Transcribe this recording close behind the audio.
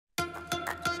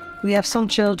We have some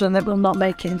children that will not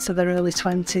make it into their early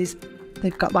 20s.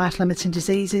 They've got life-limiting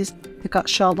diseases, they've got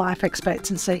short life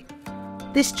expectancy.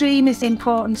 This dream is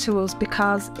important to us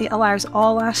because it allows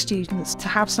all our students to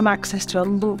have some access to a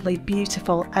lovely,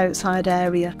 beautiful outside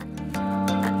area.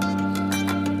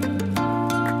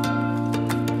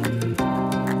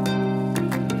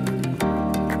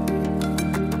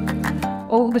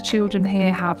 All the children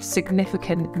here have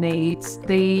significant needs.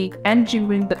 The engine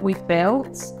room that we've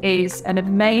built is an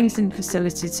amazing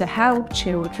facility to help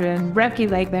children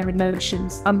regulate their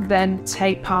emotions and then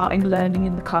take part in learning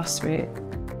in the classroom.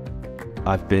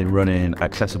 I've been running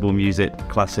accessible music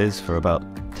classes for about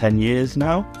 10 years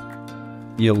now.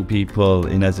 Young people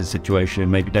in Ez's situation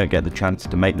maybe don't get the chance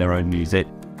to make their own music,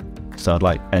 so I'd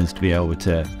like Ez to be able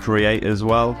to create as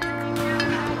well. Good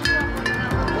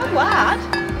lad.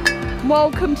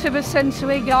 Welcome to the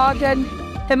sensory garden.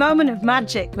 The moment of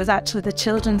magic was actually the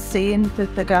children seeing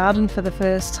the garden for the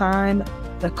first time,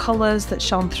 the colours that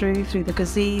shone through the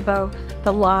gazebo,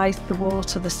 the light, the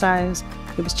water, the sounds.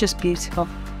 It was just beautiful.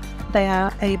 They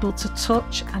are able to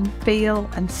touch and feel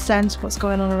and sense what's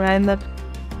going on around them.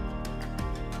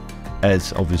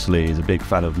 Ez obviously is a big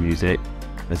fan of music.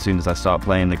 As soon as I start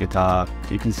playing the guitar,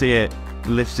 you can see it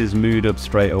lifts his mood up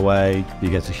straight away. He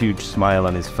gets a huge smile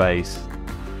on his face.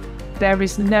 There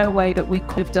is no way that we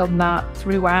could have done that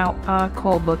throughout our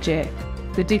core budget.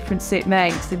 The difference it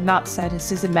makes in that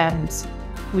sense is immense.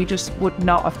 We just would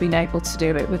not have been able to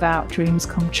do it without Dreams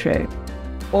Come True.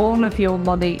 All of your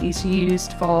money is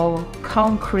used for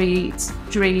concrete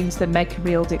dreams that make a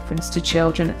real difference to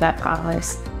children at their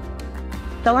palace.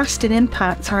 The lasting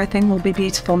impact, I think, will be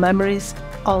beautiful memories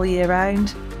all year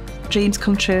round. Dreams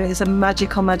Come True is a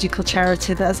magical, magical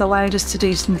charity that has allowed us to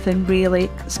do something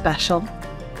really special.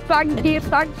 Thank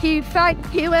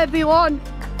you, everyone.